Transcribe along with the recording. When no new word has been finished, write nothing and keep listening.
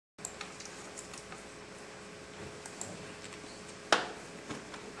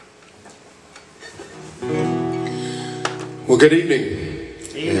Good evening.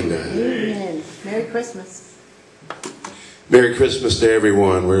 Amen. Merry Christmas. Merry Christmas to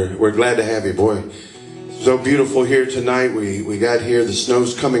everyone. We're glad to have you, boy. It's so beautiful here tonight. We got here. The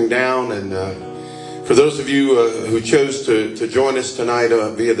snow's coming down, and for those of you who chose to join us tonight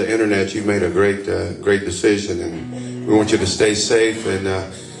via the internet, you've made a great decision, and we want you to stay safe.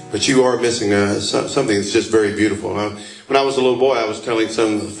 But you are missing something that's just very beautiful. When I was a little boy, I was telling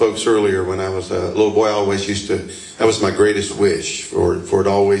some of the folks earlier, when I was a little boy, I always that was my greatest wish, for it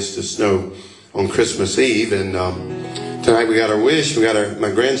always to snow on Christmas Eve. And tonight we got our wish. We got my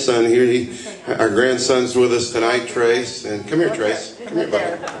grandson here. Our grandson's with us tonight, Trace. And come here, Trace. Come here,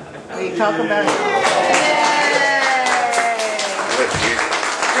 buddy. We talk about it.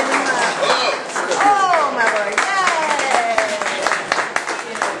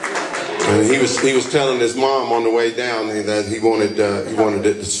 And he was telling his mom on the way down that he wanted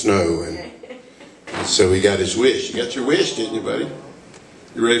it to snow, and so he got his wish. You got your wish, didn't you, buddy?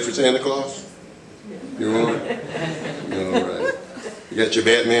 You ready for Santa Claus? You want? All right. You got your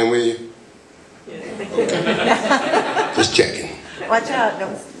Batman with you? Okay. Just checking. Watch out!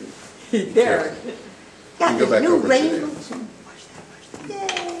 Don't. There. Got go back new over rainbow.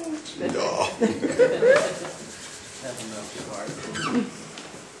 No.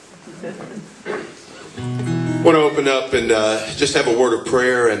 I want to open up and just have a word of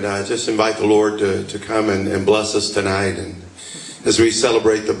prayer and just invite the Lord to come and bless us tonight, and as we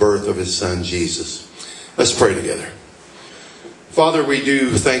celebrate the birth of His Son, Jesus. Let's pray together. Father, we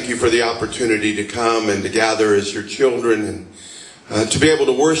do thank you for the opportunity to come and to gather as your children and to be able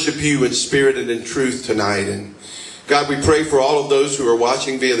to worship you in spirit and in truth tonight. And God, we pray for all of those who are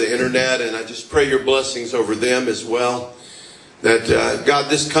watching via the internet, and I just pray your blessings over them as well. That, God,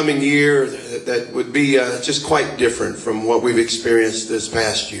 this coming year, that would be just quite different from what we've experienced this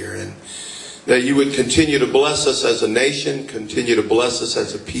past year. And that you would continue to bless us as a nation, continue to bless us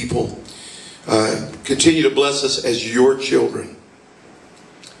as a people, continue to bless us as your children.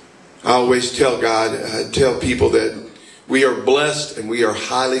 I always tell tell people that we are blessed and we are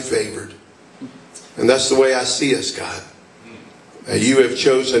highly favored. And that's the way I see us, God. You have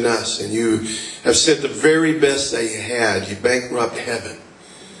chosen us, and you have sent the very best that you had. You bankrupt heaven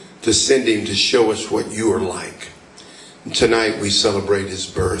to send him to show us what you are like. And tonight we celebrate his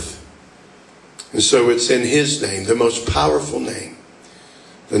birth. And so it's in his name, the most powerful name,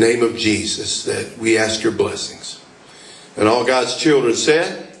 the name of Jesus, that we ask your blessings. And all God's children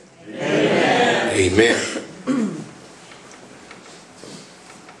said, Amen. Amen.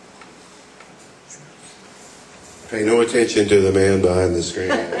 Pay no attention to the man behind the screen.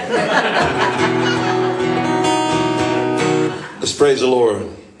 Let's praise the Lord.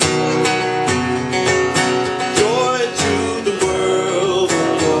 Joy to the world,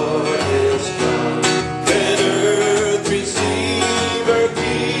 the Lord is come. Let earth receive her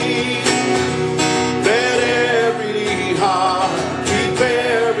King. Let every heart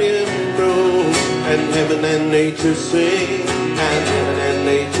prepare in room, and heaven and nature sing, and heaven and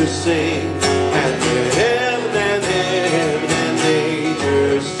nature sing, and heaven and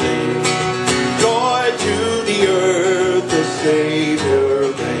nature sing. Joy to the earth, the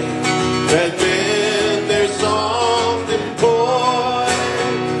Savior reigns. Let men their songs employ,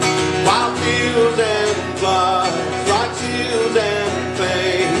 while fields and floods, rocks, hills and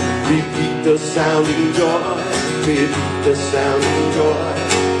plains, repeat the sounding joy, repeat the sounding joy,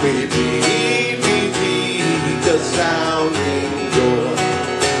 repeat the sounding joy.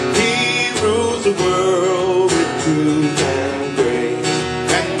 He rules the world with truth and grace,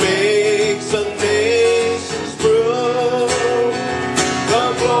 and makes the nations prove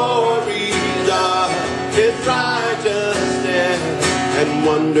the glories of his righteousness, and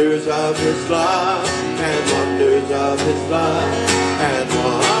wonders of his love, and wonders of his love, and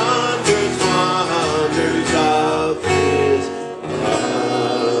wonders of his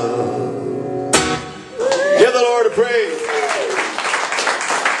love. Give the Lord a praise.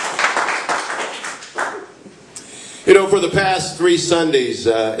 You know, for the past 3 Sundays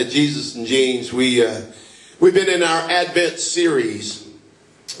at Jesus and Jeans, we've been in our Advent series,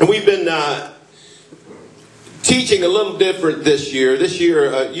 and we've been teaching a little different this year. This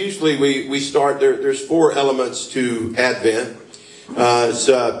year, usually we start there's 4 elements to Advent. It's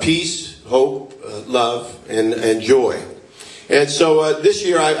peace, hope, love, and joy. And so this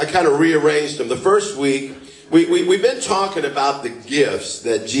year I kind of rearranged them. The first week we've been talking about the gifts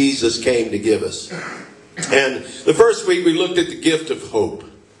that Jesus came to give us. And the first week we looked at the gift of hope.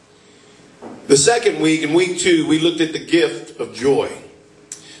 The second week, in week 2, we looked at the gift of joy.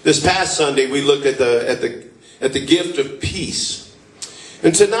 This past Sunday we looked at the gift of peace.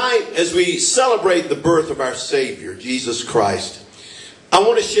 And tonight, as we celebrate the birth of our Savior, Jesus Christ, I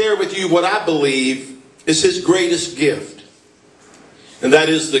want to share with you what I believe is his greatest gift. And that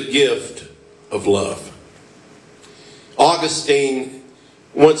is the gift of love. Augustine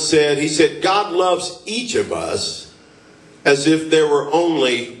once said, he said, God loves each of us as if there were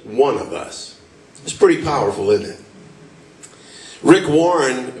only one of us. It's pretty powerful, isn't it? Rick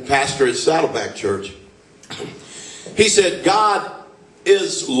Warren, pastor at Saddleback Church, he said, God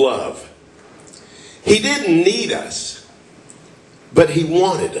is love. He didn't need us, but he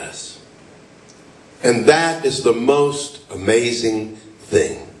wanted us. And that is the most amazing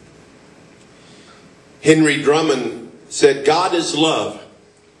thing. Henry Drummond said, God is love.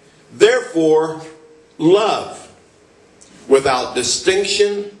 Therefore, love without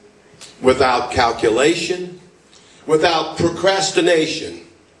distinction, without calculation, without procrastination.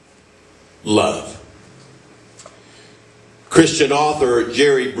 Love. Christian author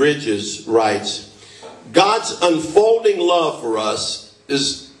Jerry Bridges writes, God's unfolding love for us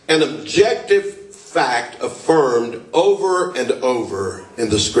is an objective fact affirmed over and over in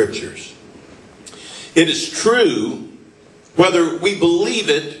the Scriptures. It is true whether we believe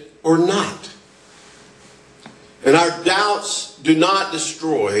it or not. And our doubts do not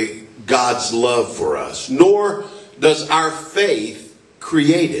destroy God's love for us, nor does our faith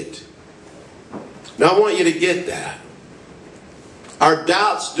create it. Now I want you to get that. Our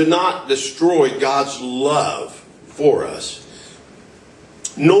doubts do not destroy God's love for us,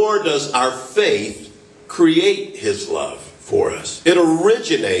 nor does our faith create his love for us. It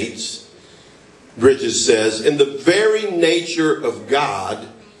originates, Bridges says, in the very nature of God,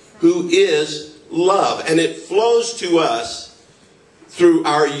 who is love. And it flows to us through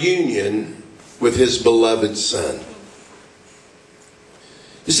our union with his beloved Son.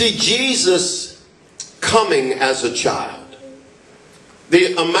 You see, Jesus coming as a child,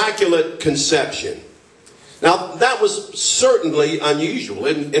 the Immaculate Conception. Now, that was certainly unusual.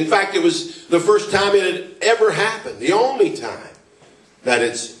 In fact, it was the first time it had ever happened, the only time that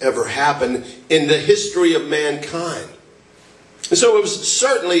it's ever happened in the history of mankind. And so it was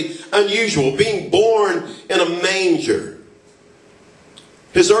certainly unusual, being born in a manger.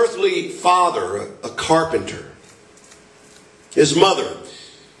 His earthly father, a carpenter. His mother,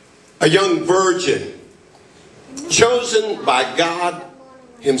 a young virgin, chosen by God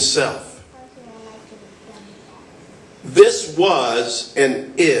himself. This was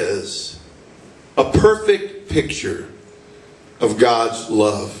and is a perfect picture of God's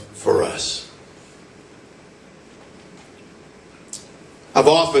love for us. I've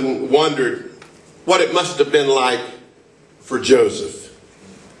often wondered what it must have been like for Joseph.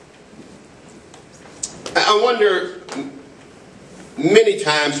 I wonder many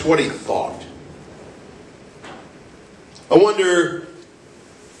times what he thought. I wonder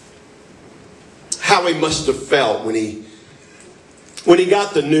how he must have felt when he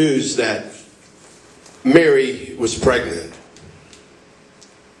got the news that Mary was pregnant.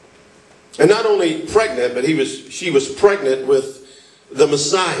 And not only pregnant, but she was pregnant with the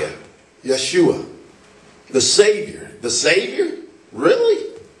Messiah, Yeshua, the Savior. The Savior?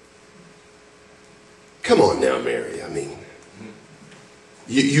 Really? Come on now, Mary. I mean,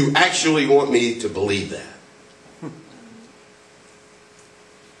 you actually want me to believe that?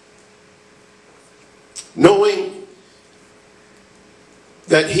 Knowing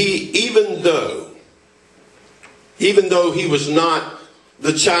that even though he was not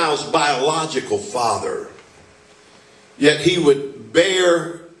the child's biological father, yet he would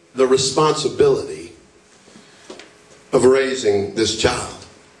bear the responsibility of raising this child.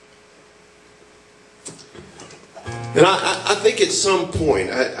 And I think at some point,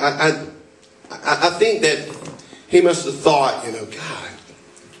 I think that he must have thought, God,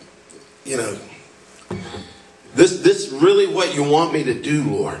 this really what you want me to do,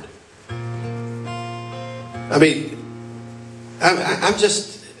 Lord? I mean, I'm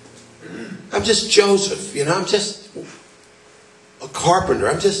just Joseph, I'm just a carpenter.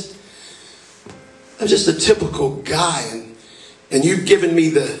 I'm just a typical guy, and you've given me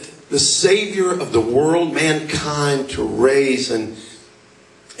the Savior of the world, mankind, to raise and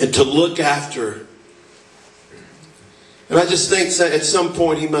to look after. And I just think at some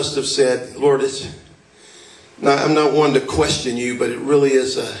point he must have said, Lord, I'm not one to question you, but it really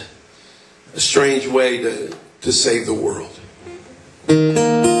is a strange way to save the world.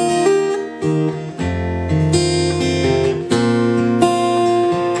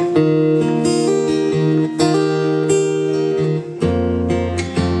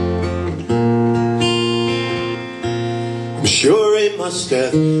 I'm sure he must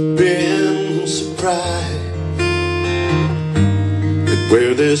have been surprised that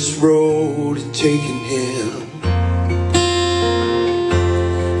where this road had taken him.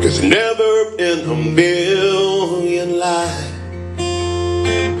 'Cause never in a million lives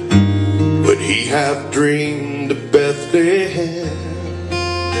would he have dreamed of Bethlehem.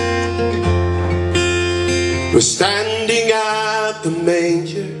 But standing at the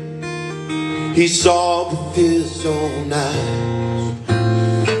manger, he saw with his own eyes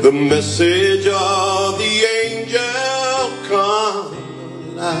the message of the angel come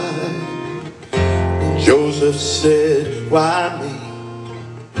alive. And Joseph said, why me?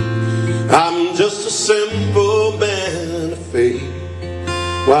 I'm just a simple man of faith.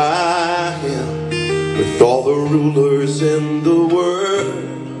 Why him with all the rulers in the world?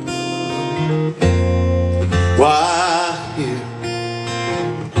 Why him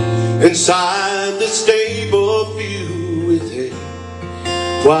inside the stable few with him?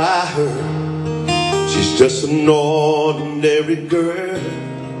 Why her? She's just an ordinary girl.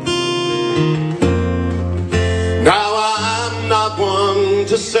 Now I'm not one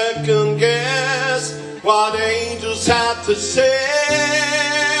to second guess what angels have to say,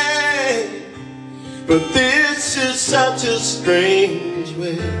 but this is such a strange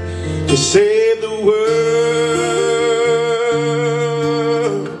way to save the world.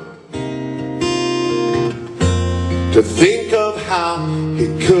 To think of how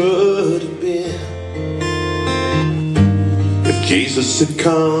it could have been if Jesus had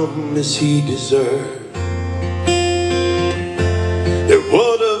come as he deserved. There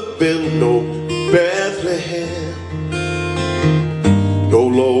would have been no Bethlehem, no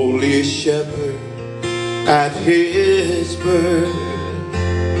lowly shepherd at his birth.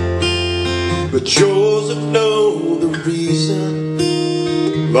 But Joseph knew the reason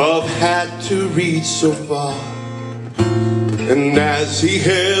love had to reach so far. And as he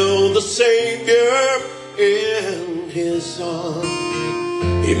held the Savior in his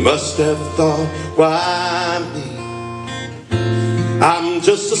arms, he must have thought, why me? I'm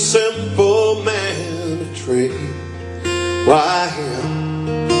just a simple man of trade. Why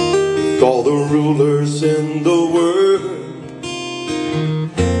him with all the rulers in the world?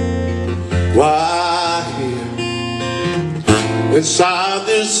 Why him inside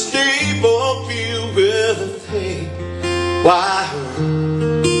this stable filled with hay? Why her?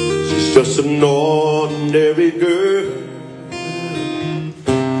 She's just an ordinary girl.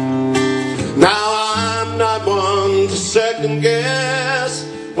 Now I'm not one to second guess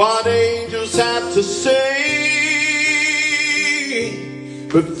what angels have to say,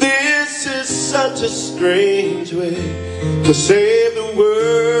 but this is such a strange way to save the world.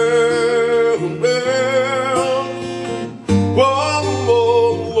 Whoa,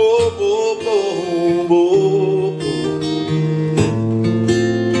 whoa, whoa, whoa, whoa, whoa.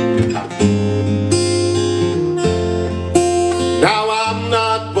 Now I'm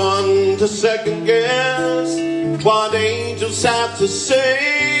not one to second guess what angels have to say,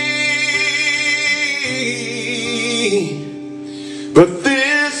 but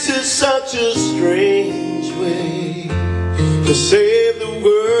this is such a strange way to save the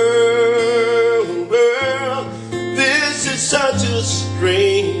world. This is such a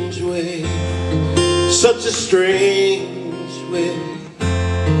strange way, such a strange way,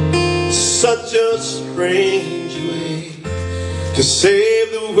 such a strange way to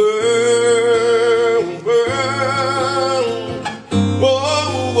save the world.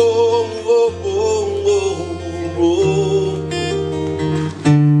 Whoa, whoa, whoa, whoa, whoa, whoa.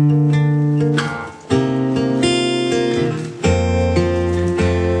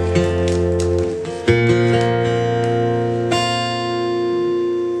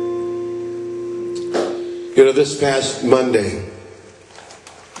 You know, this past Monday,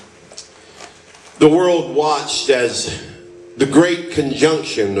 the world watched as the great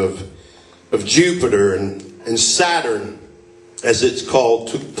conjunction of Jupiter and Saturn, as it's called,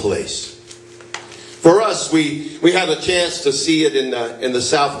 took place. For us, we had a chance to see it in the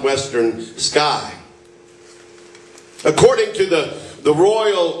southwestern sky. According to the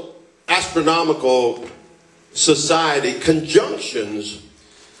Royal Astronomical Society, conjunctions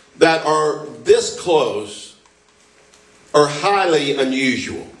that are this close are highly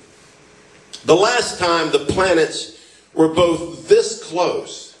unusual. The last time the planets were both this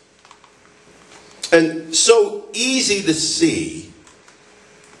close and so easy to see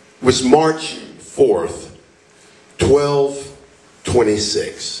was March 4th,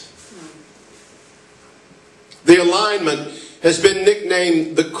 1226. The alignment has been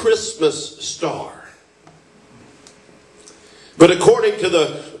nicknamed the Christmas star. But according to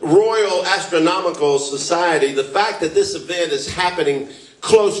the Royal Astronomical Society, the fact that this event is happening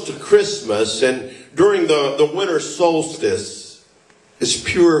close to Christmas and during the winter solstice is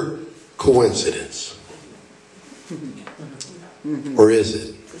pure coincidence? Or is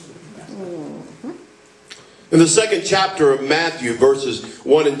it? In the second chapter of Matthew, verses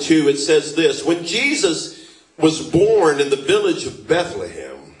 1 and 2, it says this: when Jesus was born in the village of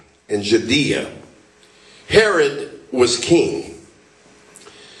Bethlehem in Judea, Herod was king.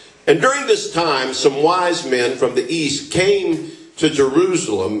 And during this time, some wise men from the east came to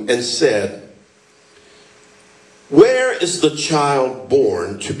Jerusalem and said, "Where is the child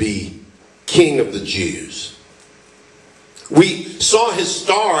born to be King of the Jews? We saw his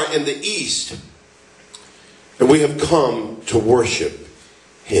star in the east, and we have come to worship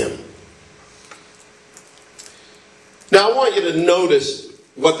him." Now I want you to notice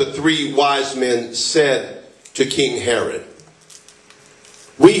what the three wise men said to King Herod.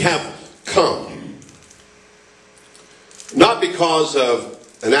 We have come. Not because of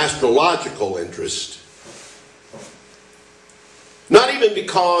an astrological interest. Not even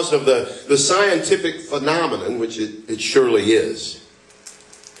because of the scientific phenomenon, which it surely is.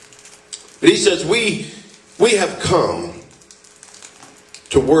 But he says, we have come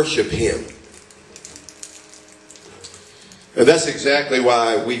to worship him. And that's exactly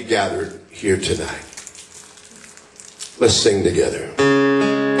why we've gathered here tonight. Let's sing together.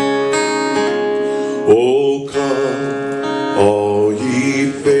 Oh, come, all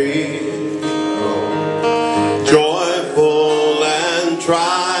ye faithful, joyful and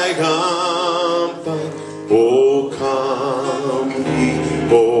triumphant. Oh,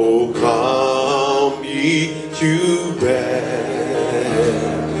 come ye to Bethlehem.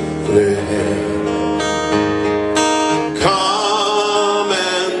 Come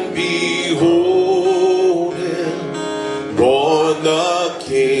and behold him, born the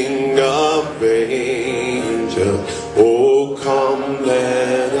King of angels. Oh, come,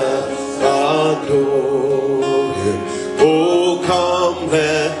 let us adore him. Oh, come,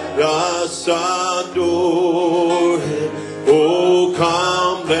 let us adore him. Oh,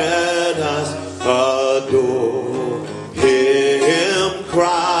 come, let us adore him,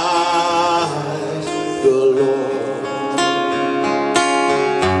 Christ the Lord.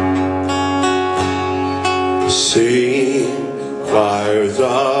 Sing, choirs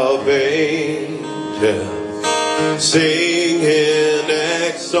of angels, sing in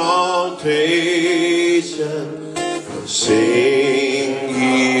exaltation. Sing,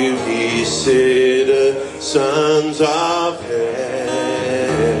 ye citizens of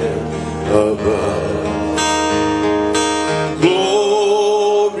heaven above.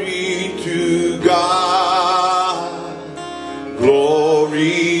 Glory to God,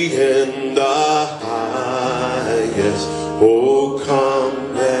 glory in the highest. Oh,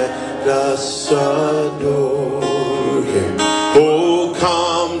 come, let us adore him. Oh,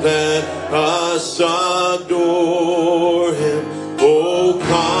 come, let us adore him. Oh,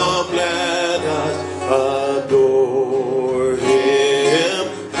 come, let us adore him,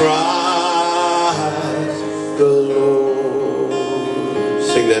 Christ the Lord.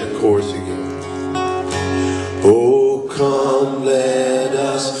 Sing that chorus again. Oh, come, let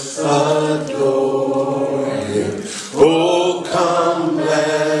us adore him. Oh, come,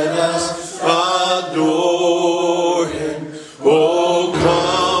 let us adore him. Oh,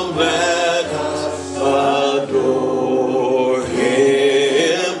 come, let us adore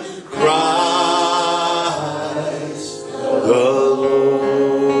him, Christ the Lord.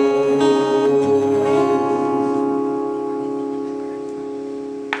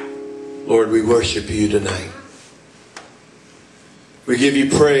 Lord, we worship you tonight. We give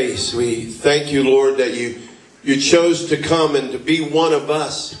you praise. We thank you, Lord, that you chose to come and to be one of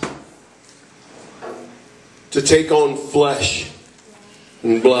us, to take on flesh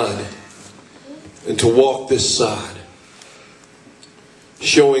and blood and to walk this side,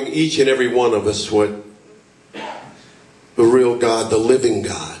 showing each and every one of us what the real God, the living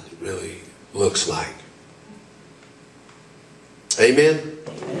God, really looks like. Amen?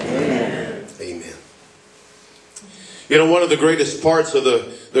 Amen. Amen. You know, one of the greatest parts of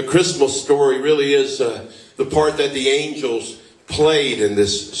the Christmas story really is the part that the angels played in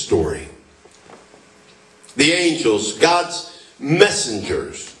this story. The angels, God's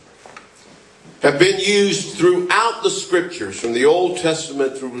messengers, have been used throughout the scriptures, from the Old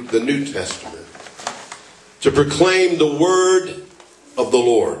Testament through the New Testament, to proclaim the word of the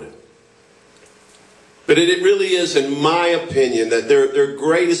Lord. But it really is, in my opinion, that their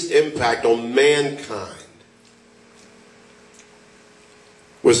greatest impact on mankind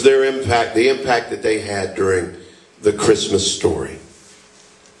was their impact, the impact that they had during the Christmas story.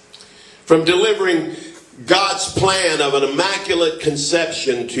 From delivering God's plan of an immaculate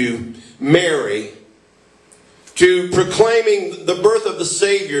conception to Mary, to proclaiming the birth of the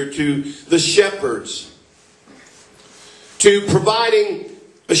Savior to the shepherds, to providing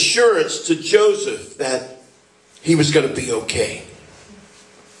assurance to Joseph that he was going to be okay.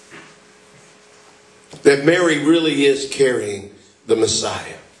 That Mary really is carrying the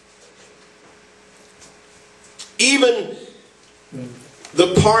Messiah. Even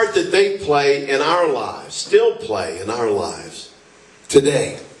the part that they play in our lives, still play in our lives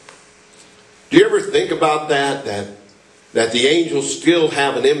today. Do you ever think about that the angels still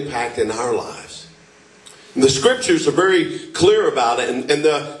have an impact in our lives? And the scriptures are very clear about it. In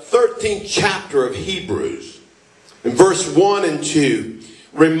the 13th chapter of Hebrews, in verse 1 and 2,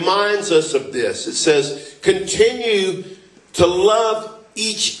 reminds us of this. It says, continue to love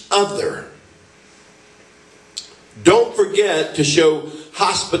each other. Don't forget to show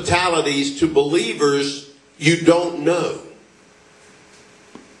hospitalities to believers you don't know.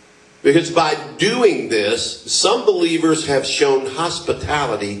 Because by doing this, some believers have shown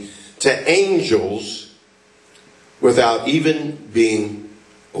hospitality to angels without even being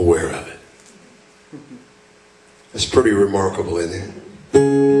aware of it. That's pretty remarkable, isn't it?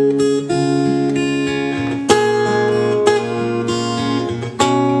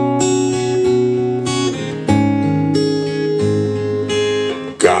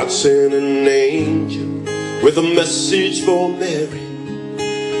 God sent an angel with a message for Mary,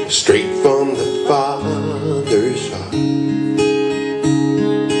 straight from the Father's heart.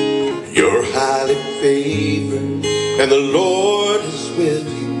 You're highly favored, and the Lord is with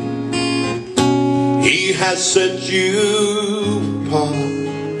you. He has set you apart.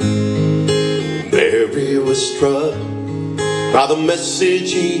 Mary was troubled by the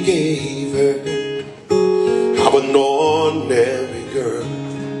message he gave her. How an ordinary girl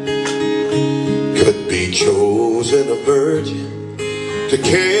could be chosen a virgin to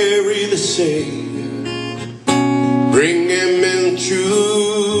carry the Savior, bring him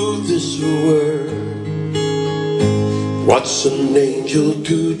into this world. What's an angel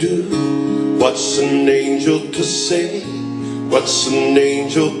to do? What's an angel to say? What's an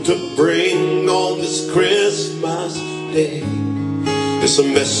angel to bring on this Christmas day? It's a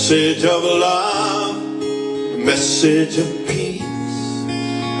message of love, a message of peace,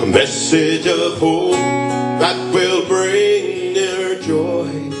 a message of hope that will bring their joy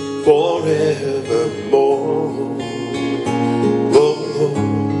forevermore. Oh.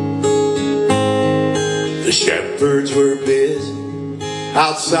 The shepherds were busy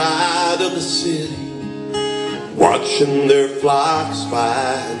outside of the city, watching their flocks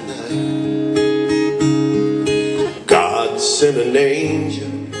by night. God sent an angel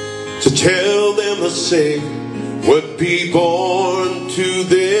to tell them a Savior would be born to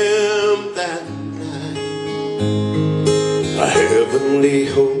them that night. A heavenly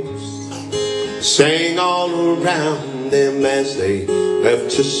host sang all around them as they left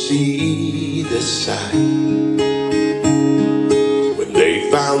to see the sight. When they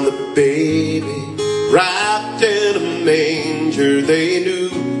found the baby wrapped in a manger, they knew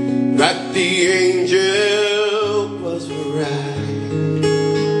that the angel was right.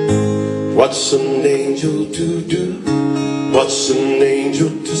 What's an angel to do? What's an angel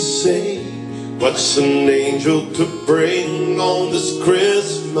to say? What's an angel to bring on this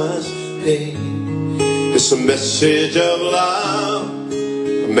Christmas day? It's a message of love,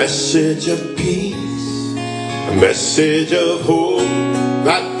 a message of peace, a message of hope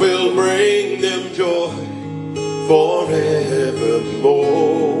that will bring them joy forevermore.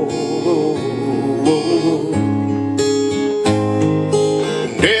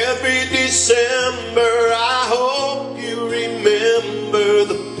 And every December I hope you remember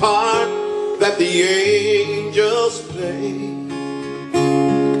the part that the angels play.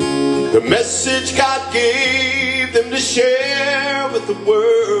 The message God gave them to share with the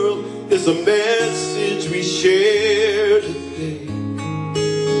world is a message we share today.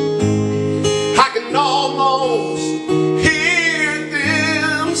 I can almost hear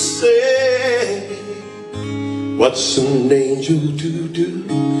them say, what's an angel to do?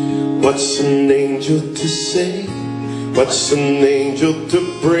 What's an angel to say? What's an angel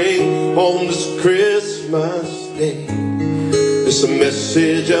to bring on this Christmas day? It's a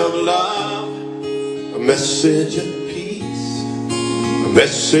message of love, a message of peace, a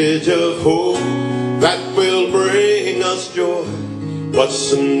message of hope that will bring us joy.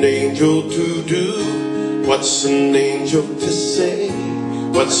 What's an angel to do? What's an angel to say?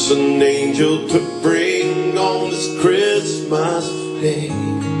 What's an angel to bring on this Christmas day?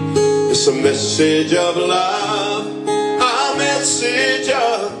 It's a message of love, a message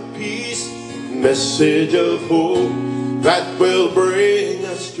of peace, a message of hope that will bring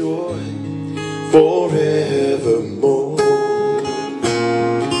us joy forever. forevermore.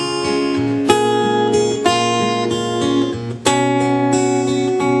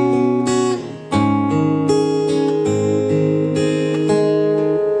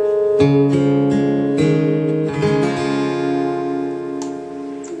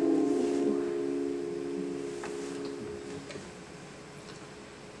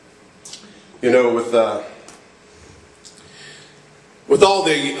 You know, with all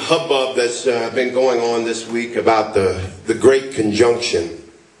the hubbub that's been going on this week about the Great Conjunction,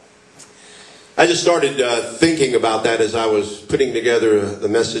 I just started thinking about that as I was putting together the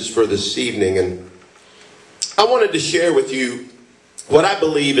message for this evening, and I wanted to share with you what I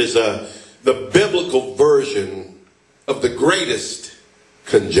believe is the biblical version of the greatest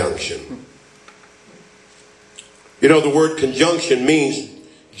conjunction. You know, the word conjunction means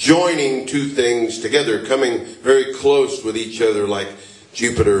joining two things together, coming very close with each other like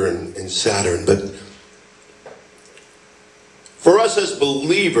Jupiter and Saturn. But for us as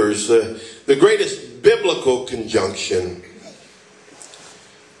believers, the greatest biblical conjunction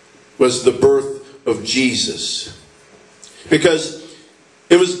was the birth of Jesus. Because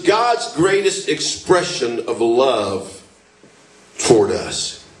it was God's greatest expression of love toward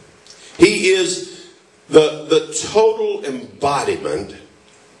us. He is the total embodiment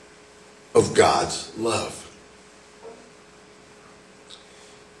of God's love.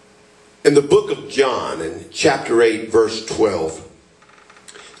 In the book of John, in chapter 8, verse 12,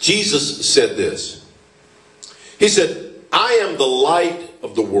 Jesus said this. He said, "I am the light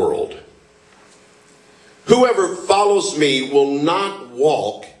of the world. Whoever follows me will not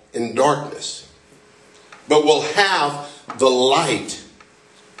walk in darkness, but will have the light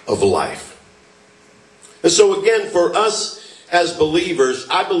of life." And so again, for us as believers,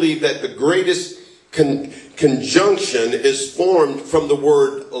 I believe that the greatest conjunction is formed from the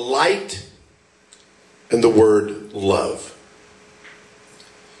word light and the word love.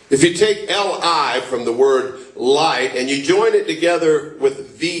 If you take L-I from the word light and you join it together with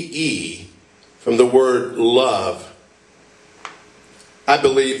V-E from the word love, I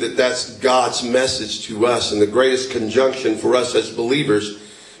believe that that's God's message to us and the greatest conjunction for us as believers,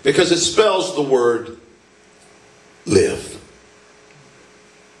 because it spells the word live.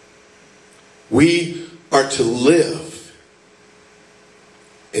 We are to live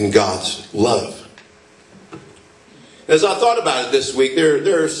in God's love. As I thought about it this week,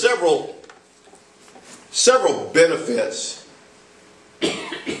 there are several benefits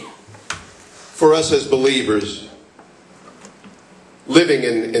for us as believers living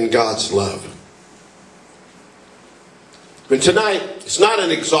in God's love. And tonight, it's not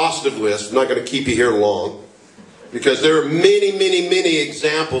an exhaustive list. I'm not going to keep you here long, because there are many, many, many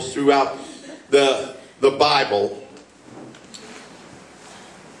examples throughout the Bible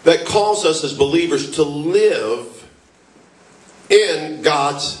that calls us as believers to live in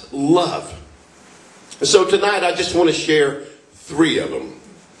God's love. And so tonight I just want to share 3 of them,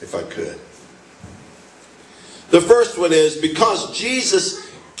 if I could. The first one is, because Jesus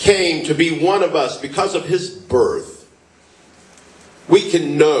came to be one of us, because of his birth, we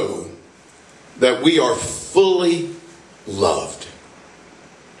can know that we are fully loved.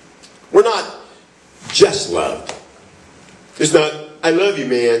 We're not just loved. It's not, "I love you,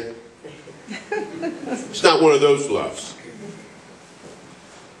 man." It's not one of those loves.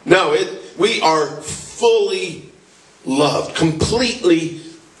 No, we are fully loved, completely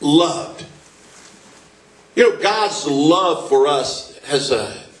loved. You know, God's love for us has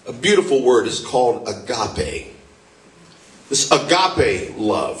a beautiful word. It's called agape. This agape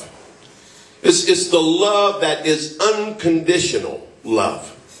love. It's the love that is unconditional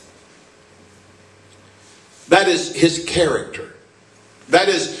love. That is his character. That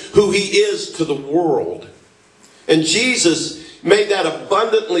is who he is to the world. And Jesus made that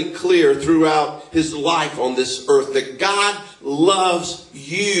abundantly clear throughout his life on this earth, that God loves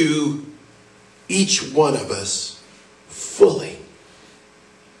you, each one of us, fully.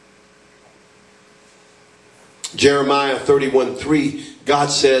 Jeremiah 31:3,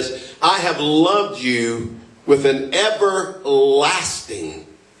 God says, "I have loved you with an everlasting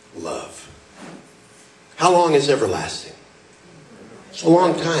love." How long is everlasting? It's a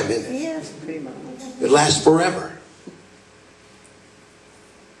long time, isn't it? Yes, pretty much. It lasts forever.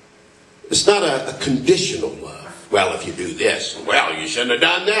 It's not a conditional love. Well, if you do this, well, you shouldn't have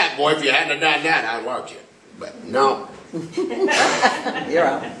done that. Boy, if you hadn't have done that, I loved you. But no. You're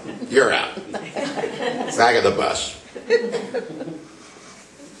out. You're out. Back of the bus.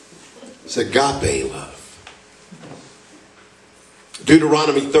 It's agape love.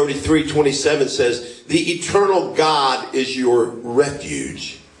 Deuteronomy 33:27 says, "The eternal God is your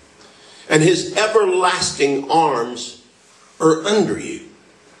refuge. and his everlasting arms are under you.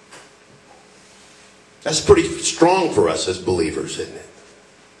 That's pretty strong for us as believers, isn't it?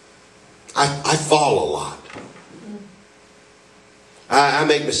 I fall a lot. I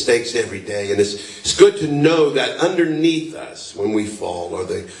make mistakes every day, and it's good to know that underneath us when we fall are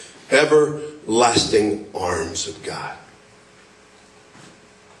the everlasting arms of God.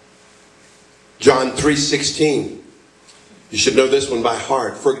 John 3:16. You should know this one by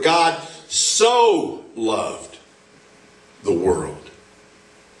heart. For God so loved the world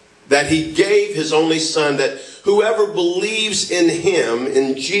that he gave his only Son, that whoever believes in him,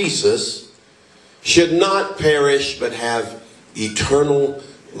 in Jesus, should not perish but have eternal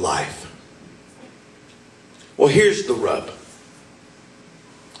life. Well, here's the rub.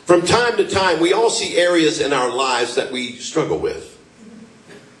 From time to time, we all see areas in our lives that we struggle with.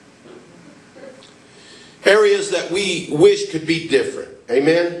 Areas that we wish could be different.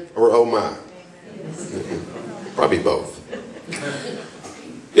 Amen? Or oh my? Probably both.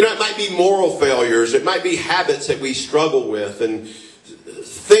 You know, it might be moral failures. It might be habits that we struggle with, and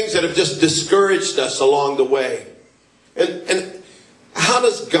things that have just discouraged us along the way. And how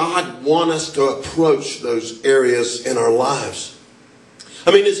does God want us to approach those areas in our lives?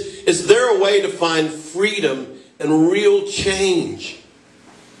 I mean, is there a way to find freedom and real change?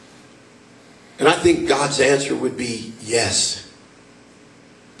 And I think God's answer would be yes.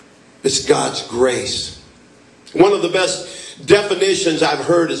 It's God's grace. One of the best definitions I've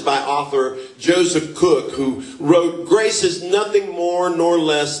heard is by author Joseph Cook, who wrote, "Grace is nothing more nor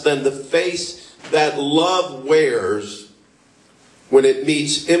less than the face that love wears when it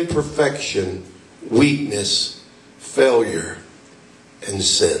meets imperfection, weakness, failure, and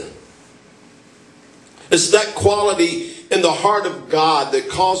sin." It's that quality in the heart of God that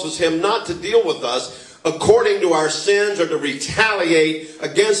causes him not to deal with us according to our sins or to retaliate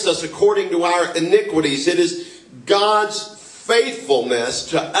against us according to our iniquities. It is God's faithfulness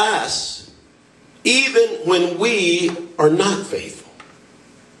to us even when we are not faithful.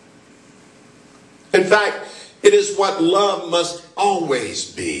 In fact, it is what love must always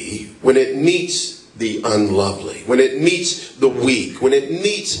be when it meets the unlovely, when it meets the weak, when it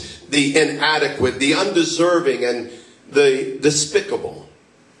meets the inadequate, the undeserving, and the despicable.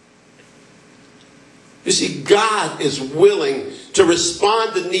 You see, God is willing to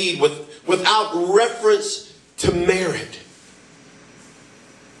respond to need without reference to merit.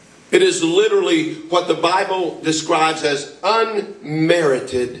 It is literally what the Bible describes as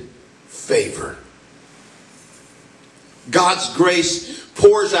unmerited favor. God's grace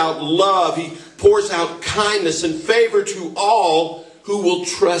pours out love. He pours out kindness and favor to all who will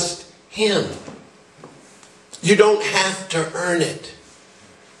trust him. You don't have to earn it.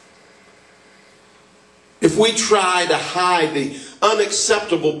 If we try to hide the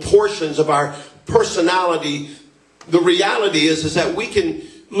unacceptable portions of our personality, the reality is that we can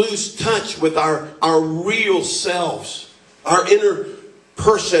lose touch with our real selves, our inner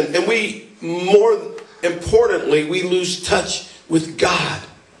person, and we, more importantly, we lose touch with God.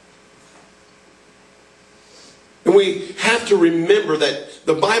 And we have to remember that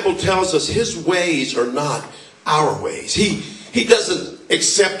the Bible tells us his ways are not our ways. He doesn't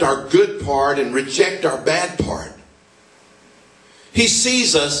accept our good part and reject our bad part. He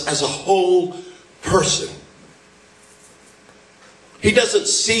sees us as a whole person. He doesn't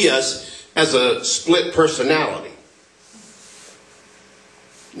see us as a split personality.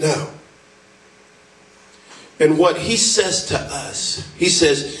 No. And what he says to us, he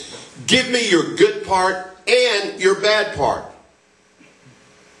says, give me your good part and your bad part,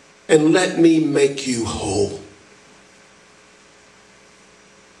 and let me make you whole.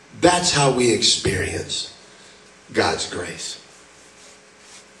 That's how we experience God's grace.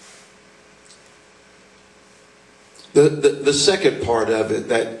 The second part of it,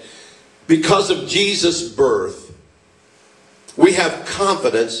 that because of Jesus' birth, we have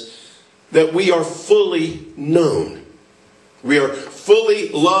confidence that we are fully known. We are fully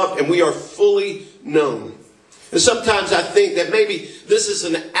loved and we are fully known. And sometimes I think that maybe this is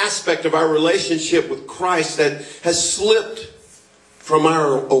an aspect of our relationship with Christ that has slipped from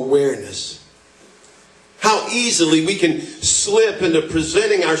our awareness. How easily we can slip into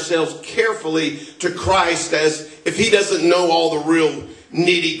presenting ourselves carefully to Christ as if he doesn't know all the real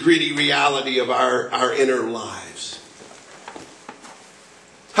nitty-gritty reality of our inner lives.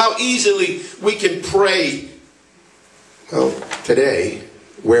 How easily we can pray, well, today,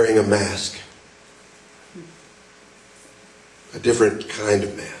 wearing a mask. A different kind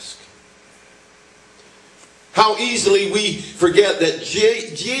of mask. How easily we forget that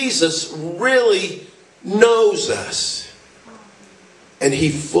Jesus really knows us. And he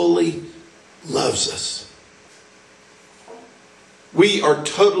fully loves us. We are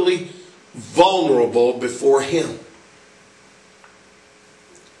totally vulnerable before Him.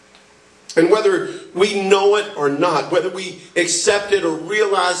 And whether we know it or not, whether we accept it or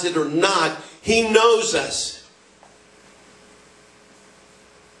realize it or not, He knows us.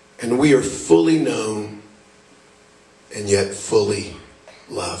 And we are fully known and yet fully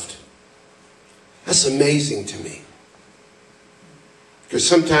loved. That's amazing to me. Because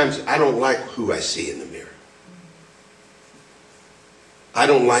sometimes I don't like who I see in the mirror. I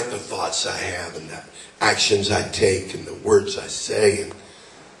don't like the thoughts I have and the actions I take and the words I say and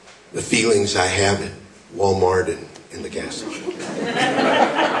the feelings I have at Walmart and in the gas station.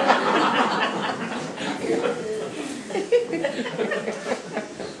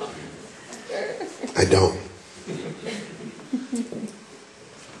 I don't.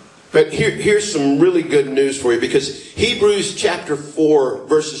 But here's some really good news for you, because Hebrews chapter 4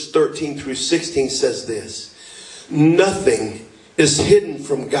 verses 13 through 16 says this: nothing is hidden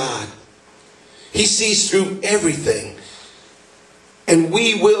from God. He sees through everything. And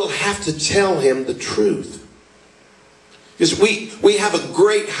we will have to tell Him the truth. Because we have a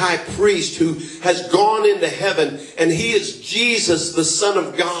great high priest who has gone into heaven, and He is Jesus, the Son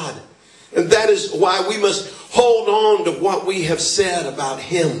of God. And that is why we must hold on to what we have said about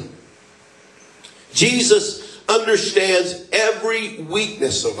Him. Jesus understands every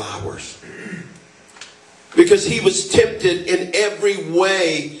weakness of ours, because He was tempted in every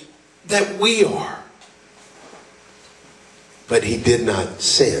way that we are. But He did not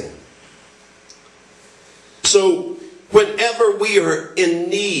sin. So whenever we are in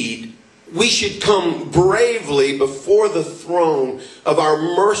need, we should come bravely before the throne of our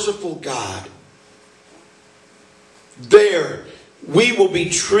merciful God. There we will be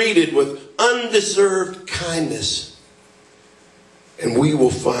treated with undeserved kindness, and we will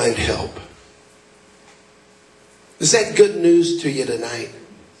find help. Is that good news to you tonight?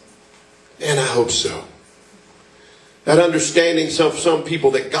 And I hope so. That understanding of some people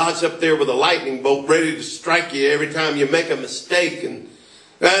that God's up there with a lightning bolt ready to strike you every time you make a mistake, and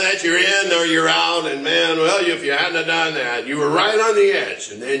that you're in or you're out, and man, well, if you hadn't have done that, you were right on the edge,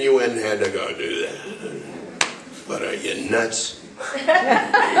 and then you went and had to go do that. But are you nuts?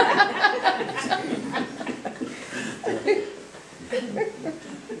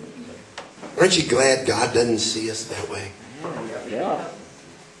 Aren't you glad God doesn't see us that way? Yeah.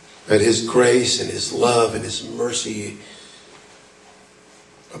 That His grace and His love and His mercy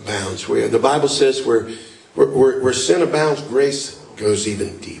abounds. Where the Bible says where sin abounds, grace goes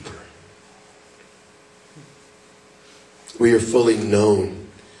even deeper. We are fully known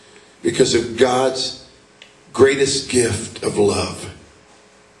because of God's greatest gift of love,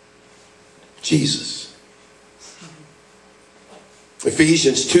 Jesus.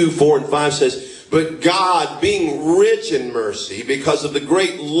 Ephesians 2, 4 and 5 says, but God, being rich in mercy, because of the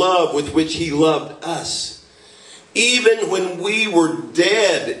great love with which He loved us, even when we were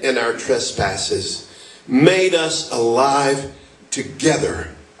dead in our trespasses, made us alive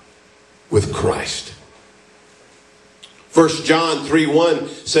together with Christ. 1 John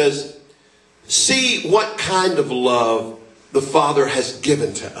 3:1 says, see what kind of love the Father has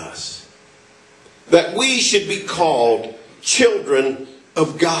given to us, that we should be called children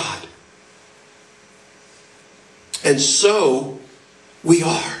of God. And so we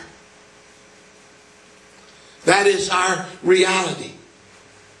are. That is our reality.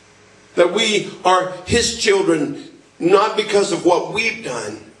 That we are His children, not because of what we've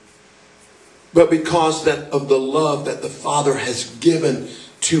done, but because of the love that the Father has given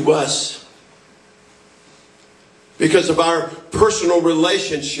to us. Because of our personal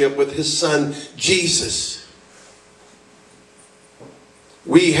relationship with His Son, Jesus.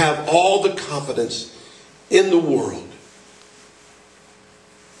 We have all the confidence in the world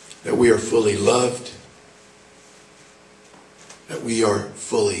that we are fully loved, that we are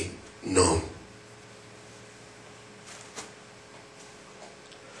fully known.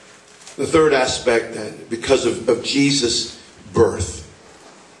 The third aspect, that because of Jesus' birth.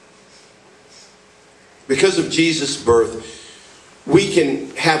 Because of Jesus' birth, we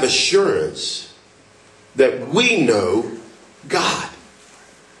can have assurance that we know God.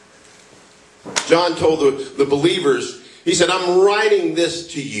 John told the believers, he said, I'm writing this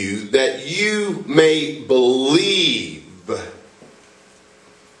to you that you may believe.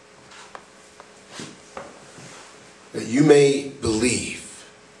 That you may believe.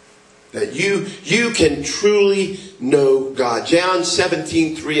 That you can truly know God. John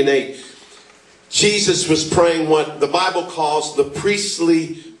 17, 3 and 8. Jesus was praying what the Bible calls the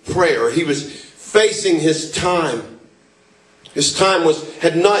priestly prayer. He was facing his time His time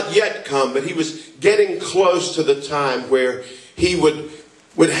had not yet come, but he was getting close to the time where he would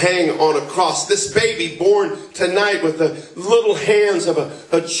hang on a cross. This baby born tonight with the little hands of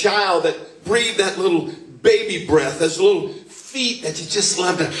a child that breathed that little baby breath, those little feet that you just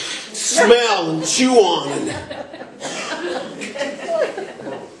love to smell and chew on.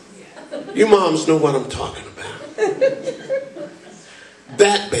 You moms know what I'm talking about.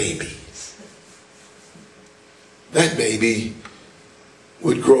 That baby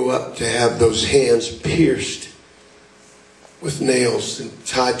would grow up to have those hands pierced with nails and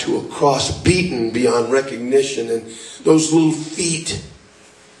tied to a cross, beaten beyond recognition, and those little feet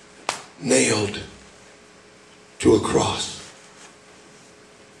nailed to a cross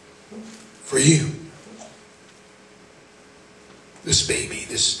for you. This baby,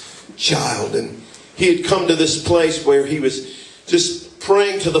 this child. And he had come to this place where he was just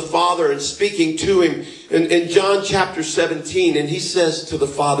praying to the Father and speaking to him in John chapter 17. And he says to the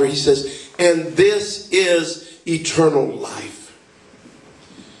Father, he says, "And this is eternal life,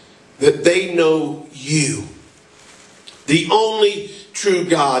 that they know you, the only true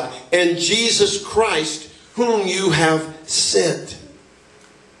God, and Jesus Christ, whom you have sent."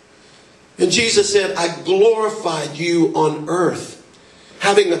 And Jesus said, "I glorified you on earth,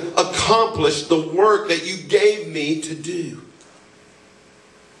 having accomplished the work that you gave me to do.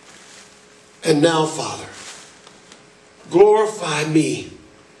 And now, Father, glorify me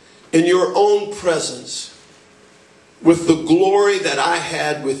in your own presence with the glory that I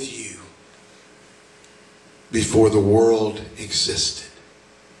had with you before the world existed."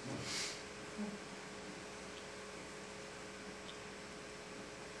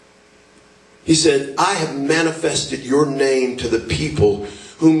 He said, "I have manifested your name to the people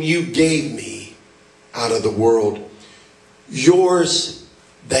whom you gave me out of the world. Yours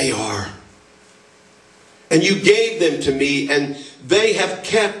they are. And you gave them to me, and they have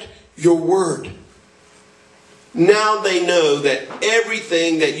kept your word. Now they know that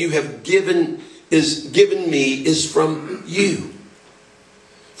everything that you have given me is from you.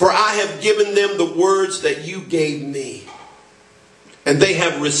 For I have given them the words that you gave me, and they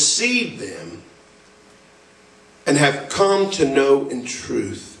have received them and have come to know in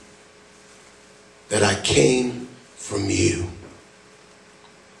truth that I came from you.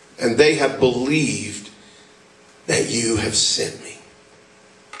 And they have believed that you have sent me."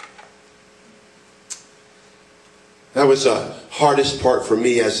 That was the hardest part for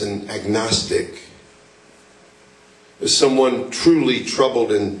me as an agnostic, as someone truly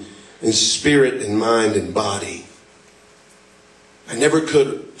troubled in spirit and mind and body. I never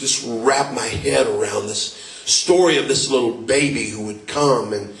could just wrap my head around this story of this little baby who would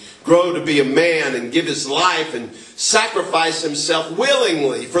come and grow to be a man and give his life and sacrifice himself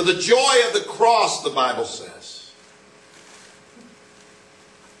willingly for the joy of the cross, the Bible says.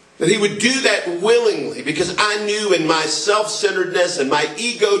 That he would do that willingly, because I knew in my self-centeredness and my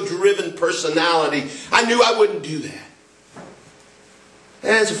ego-driven personality, I knew I wouldn't do that.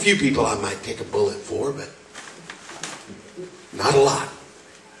 And there's a few people I might take a bullet for, but not a lot.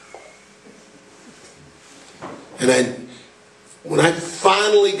 And when I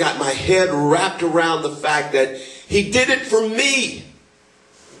finally got my head wrapped around the fact that he did it for me,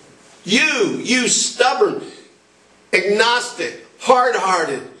 you stubborn, agnostic,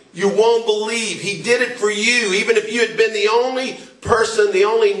 hard-hearted, you won't believe. He did it for you. Even if you had been the only person, the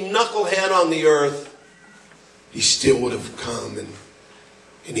only knucklehead on the earth, he still would have come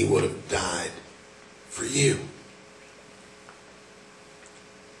and he would have died for you.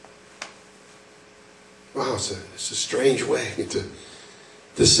 Wow, it's a strange way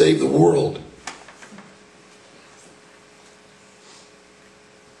to save the world.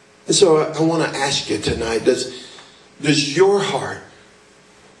 And so I want to ask you tonight, does your heart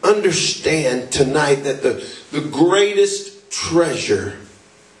understand tonight that the greatest treasure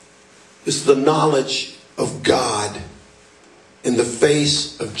is the knowledge of God in the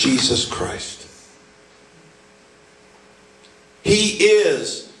face of Jesus Christ? He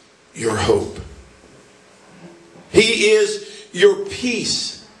is your hope. He is your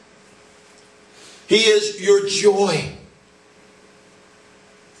peace. He is your joy.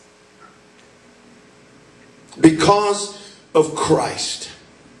 Because of Christ,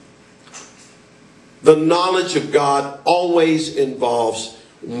 the knowledge of God always involves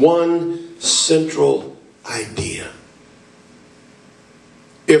one central idea.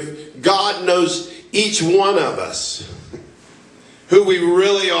 If God knows each one of us, who we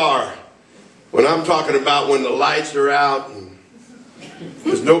really are, when I'm talking about when the lights are out and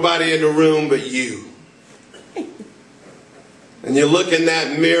there's nobody in the room but you. and you look in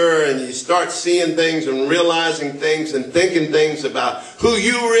that mirror and you start seeing things and realizing things and thinking things about who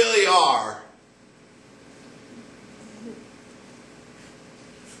you really are,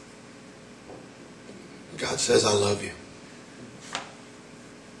 God says, I love you.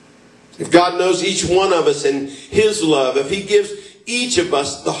 If God knows each one of us in His love, if He gives each of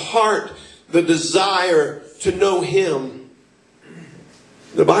us the heart, the desire to know Him,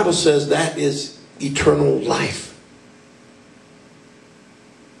 the Bible says that is eternal life.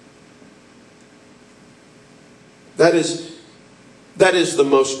 That is the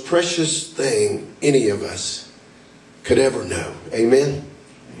most precious thing any of us could ever know. Amen?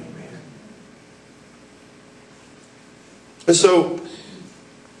 And so,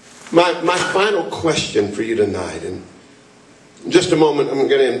 my final question for you tonight, and in just a moment I'm going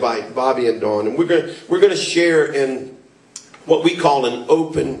to invite Bobby and Dawn, and we're going to share in what we call an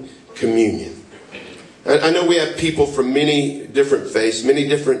open communion. I know we have people from many different faiths, many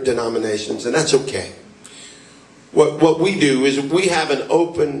different denominations, and that's okay. What we do is we have an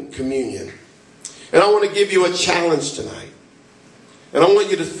open communion. And I want to give you a challenge tonight. And I want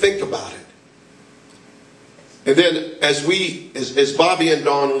you to think about it. And then as Bobby and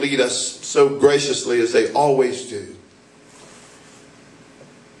Dawn lead us so graciously as they always do,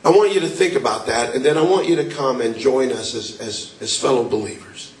 I want you to think about that, and then I want you to come and join us as fellow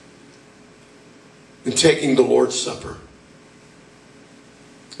believers in taking the Lord's Supper.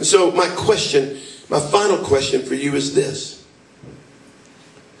 And so my final question for you is this.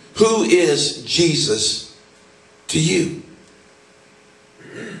 Who is Jesus to you?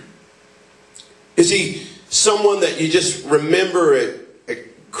 Is He someone that you just remember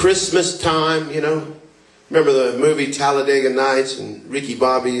at Christmas time, you know? Remember the movie Talladega Nights and Ricky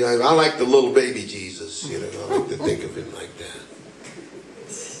Bobby? I like the little baby Jesus, you know. I like to think of him like that.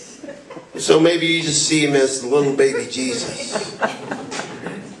 So maybe you just see him as the little baby Jesus.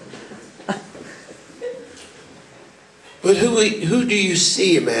 But who do you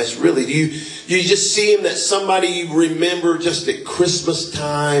see him as, really? Do you just see him as somebody you remember just at Christmas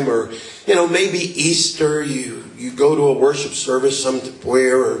time, or, you know, maybe Easter, you go to a worship service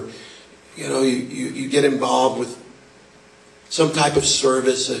somewhere, or, you know, you get involved with some type of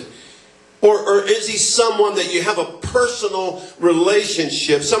service, or is he someone that you have a personal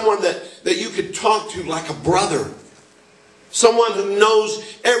relationship, someone that you could talk to like a brother? Someone who knows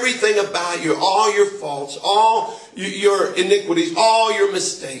everything about you, all your faults, all your iniquities, all your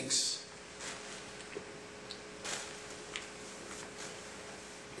mistakes.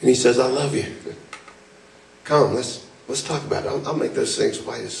 And he says, I love you. Come, let's talk about it. I'll make those things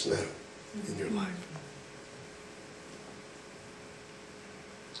white as snow in your life.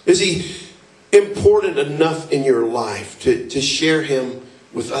 Is he important enough in your life to share him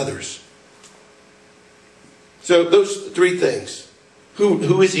with others? So those three things.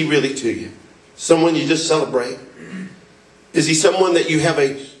 Who is he really to you? Someone you just celebrate? Is he someone that you have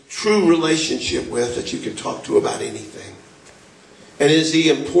a true relationship with, that you can talk to about anything? And is he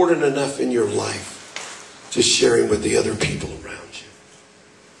important enough in your life to share him with the other people around you?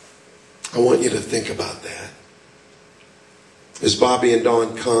 I want you to think about that. As Bobby and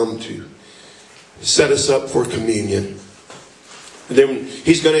Dawn come to set us up for communion, and then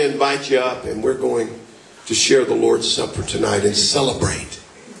he's going to invite you up, and we're going to share the Lord's Supper tonight and celebrate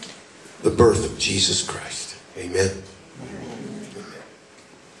the birth of Jesus Christ. Amen.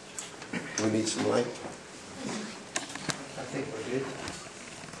 We need some light. I think we're good.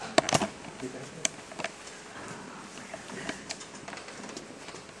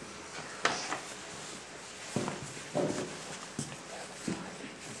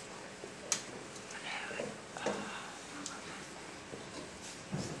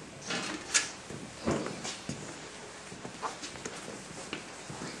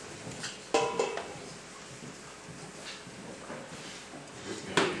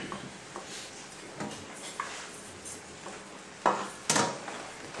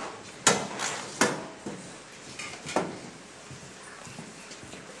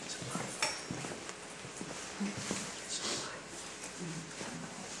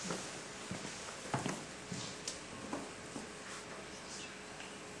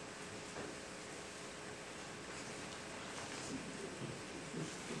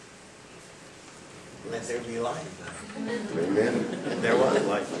 Let there be light. Amen. There was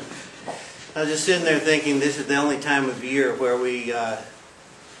light. I was just sitting there thinking this is the only time of year where we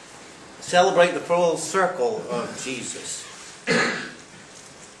celebrate the full circle of Jesus.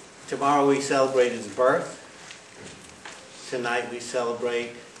 Tomorrow we celebrate his birth. Tonight we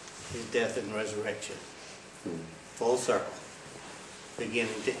celebrate his death and resurrection. Full circle.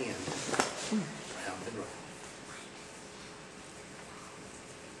 Beginning to end. Round and round.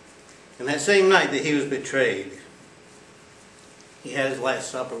 And that same night that he was betrayed, he had his last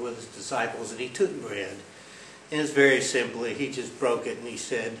supper with his disciples, and he took bread. And it's very simply, he just broke it and he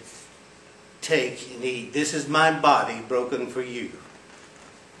said, "Take and eat. This is my body broken for you.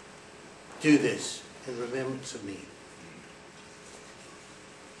 Do this in remembrance of me."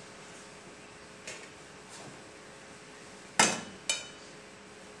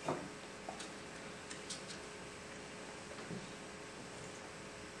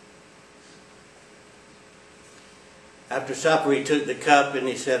 After supper, he took the cup and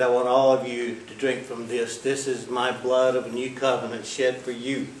he said, "I want all of you to drink from this. This is my blood of a new covenant shed for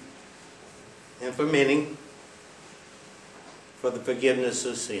you and for many for the forgiveness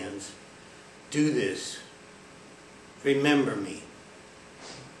of sins. Do this. Remember me."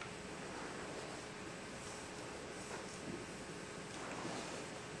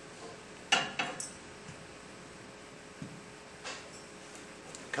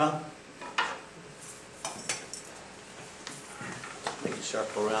 Come. Make a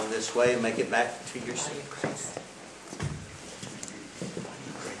circle around this way and make it back to your seat.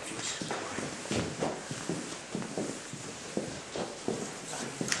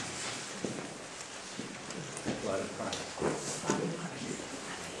 Blood of Christ. The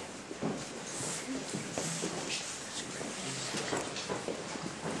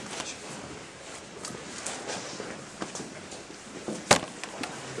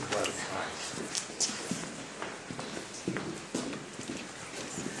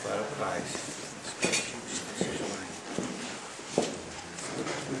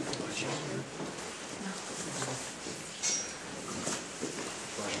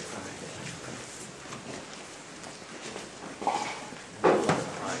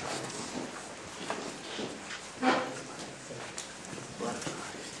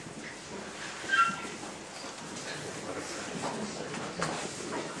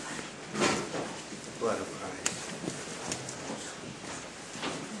blood of Christ. Blood of Christ. Blood of Christ.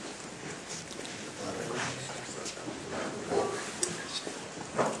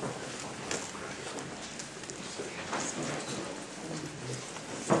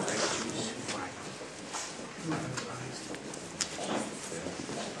 Blood of Christ.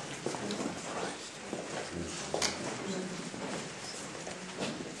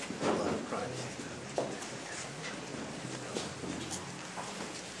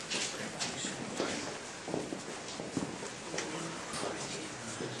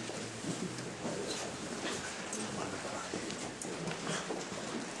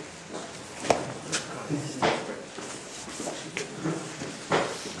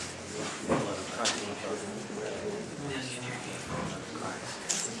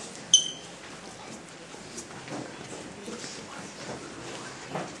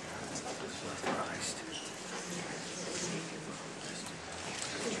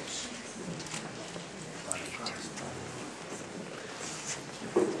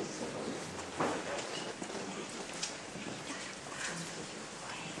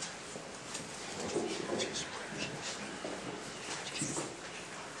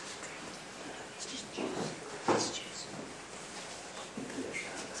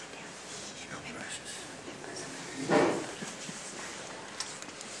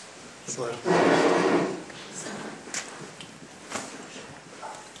 Blood of Christ.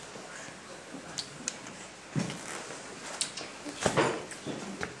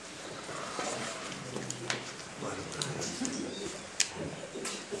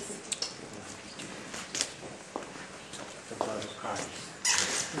 The blood of Christ.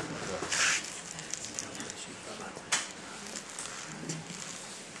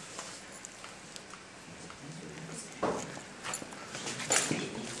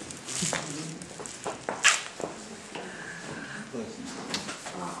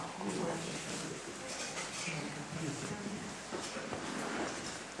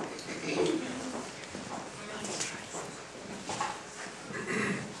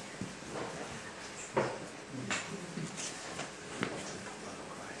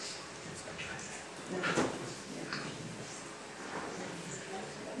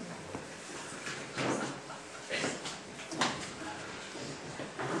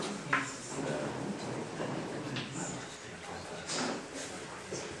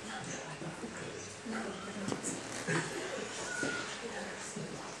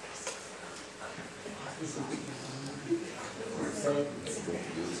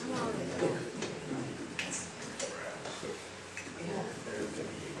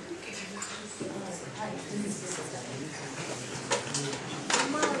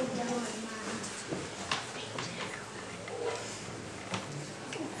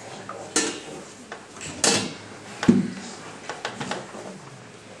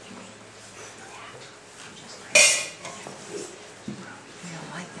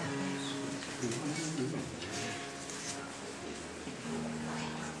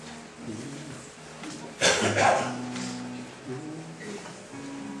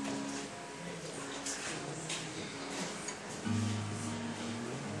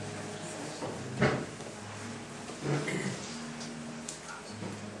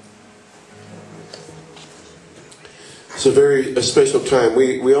 It's a special time.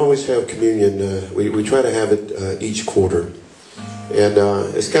 We always have communion. We try to have it each quarter. And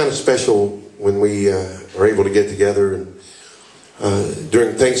it's kind of special when we are able to get together. And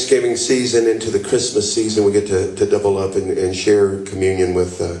during Thanksgiving season into the Christmas season, we get to double up and share communion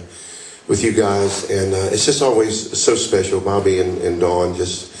with you guys. And it's just always so special. Bobby and Dawn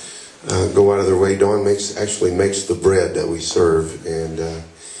just go out of their way. Dawn actually makes the bread that we serve. And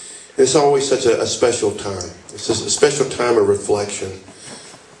it's always such a special time. It's just a special time of reflection.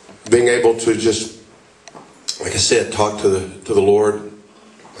 Being able to just, like I said, talk to the Lord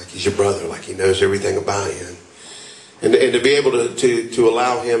like He's your brother, like He knows everything about you. And to be able to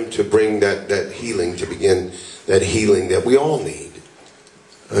allow Him to bring that healing, to begin that healing that we all need,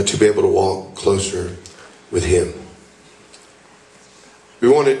 to be able to walk closer with Him. We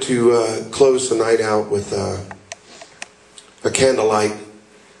wanted to close the night out with a candlelight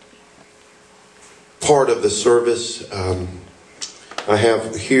part of the service. I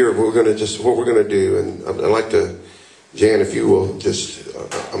have here, what we're going to do, and I'd like to, Jan, if you will just,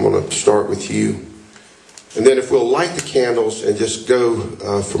 I'm going to start with you. And then if we'll light the candles and just go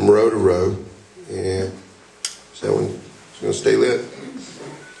from row to row. And is that one going to stay lit?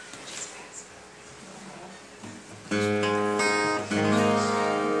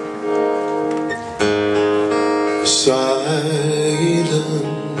 Silent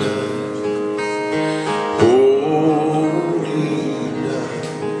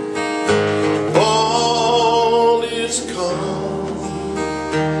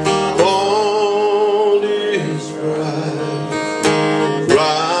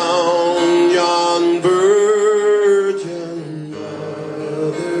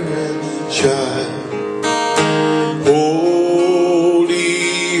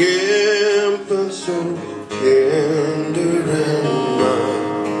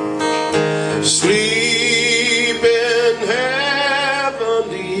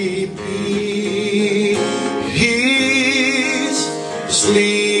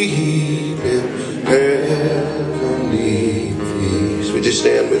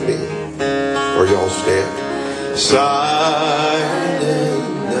stand with me, or y'all stand. Silent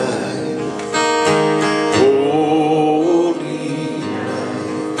night, holy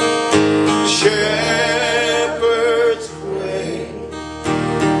night, shepherds quake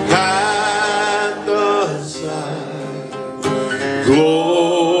at the sight,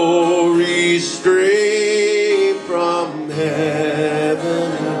 glory stream from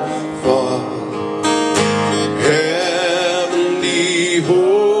heaven far.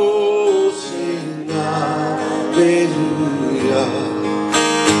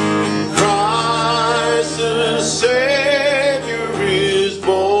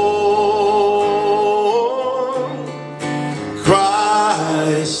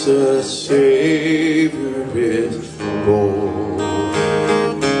 The Savior is born.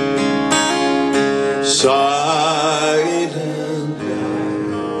 Silent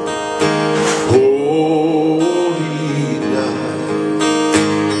night, holy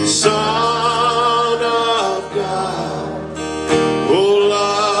night, Son of God, oh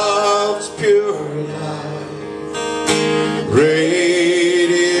love's pure light,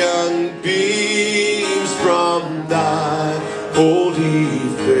 radiant beams from thy holy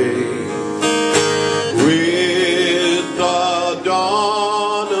faith. With the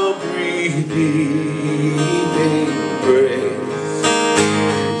dawn of redeeming grace,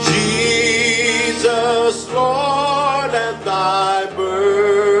 Jesus, Lord, at thy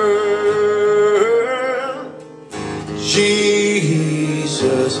birth,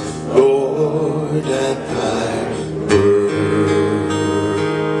 Jesus, Lord, at thy birth.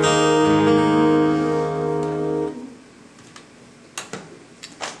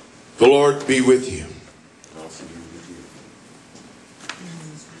 The Lord be with you.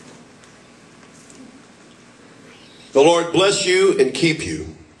 The Lord bless you and keep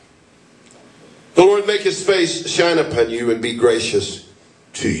you. The Lord make His face shine upon you and be gracious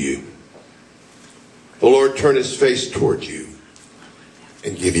to you. The Lord turn His face toward you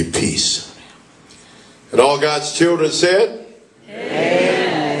and give you peace. And all God's children said,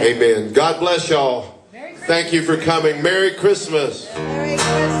 Amen. Amen. God bless y'all. Thank you for coming. Merry Christmas. Merry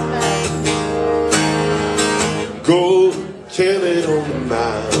Christmas. Go tell it on the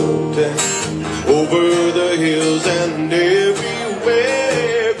mountain, over the hills and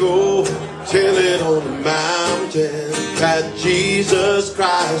everywhere. Go tell it on the mountain that Jesus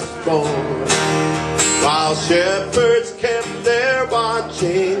Christ is born. While shepherds kept their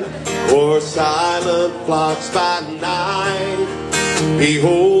watching o'er silent flocks by night,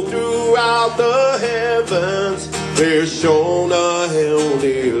 behold, throughout the heavens there shone a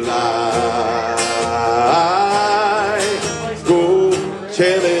heavenly light. Go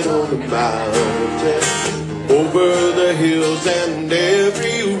tell it on the mountain, over the hills and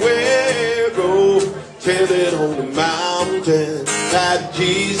everywhere. Go tell it on the mountain that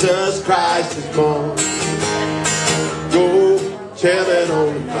Jesus Christ is born. Go tell it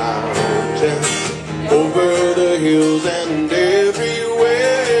on the mountain, over the hills and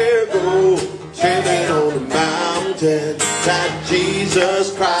everywhere. Go tell it on the mountain that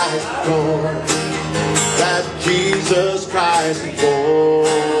Jesus Christ is born. That Jesus Christ is born.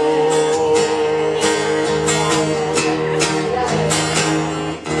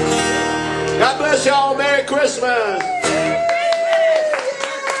 God bless y'all. Merry Christmas.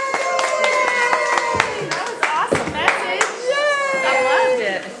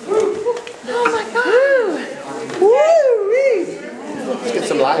 Let's get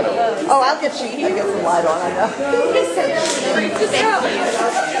some light on. Oh, I'll get some light on, I know.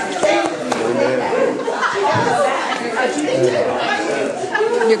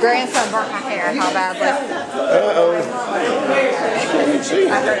 Your grandson burnt my hair. How badly? Uh-oh.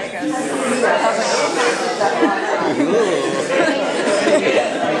 I heard it goes.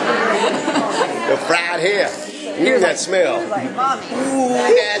 The fried hair. Hear that smell. Like, Mommy. Ooh,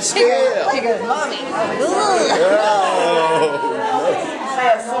 that smell. She goes, Mommy. Oh.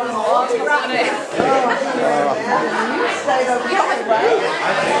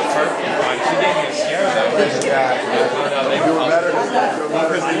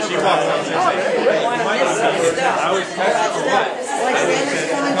 She walks up and says, hey, I was texting for what?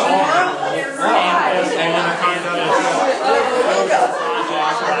 And when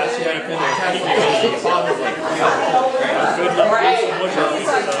I found out she had a pin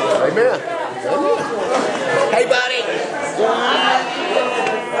Amen. Hey, buddy.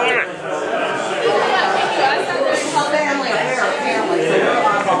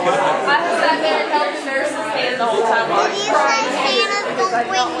 I sat there and helped the nurses stand the whole time. Did you say Santa's gonna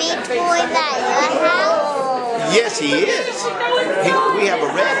bring me toys at your house? Yes, he is. We have a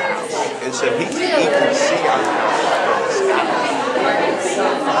red house, and so he can see our house from the sky.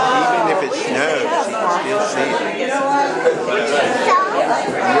 Even if it snows, he can still see it.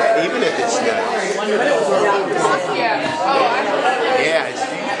 Yeah, even if it snows. Yeah, it's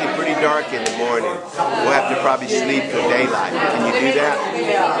usually pretty dark in the morning. We'll have to probably sleep till daylight. Can you do that?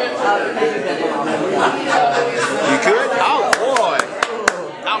 You could? Oh, boy.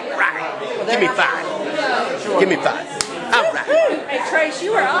 All right. Give me 5. Give me 5. All right. Hey, Trace,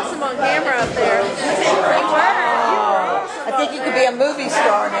 you were awesome on camera up there. You were. I think you could be a movie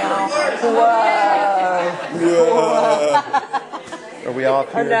star now. Whoa. Are we off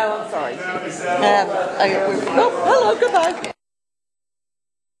Oh, here? no, I'm sorry. Hello, goodbye.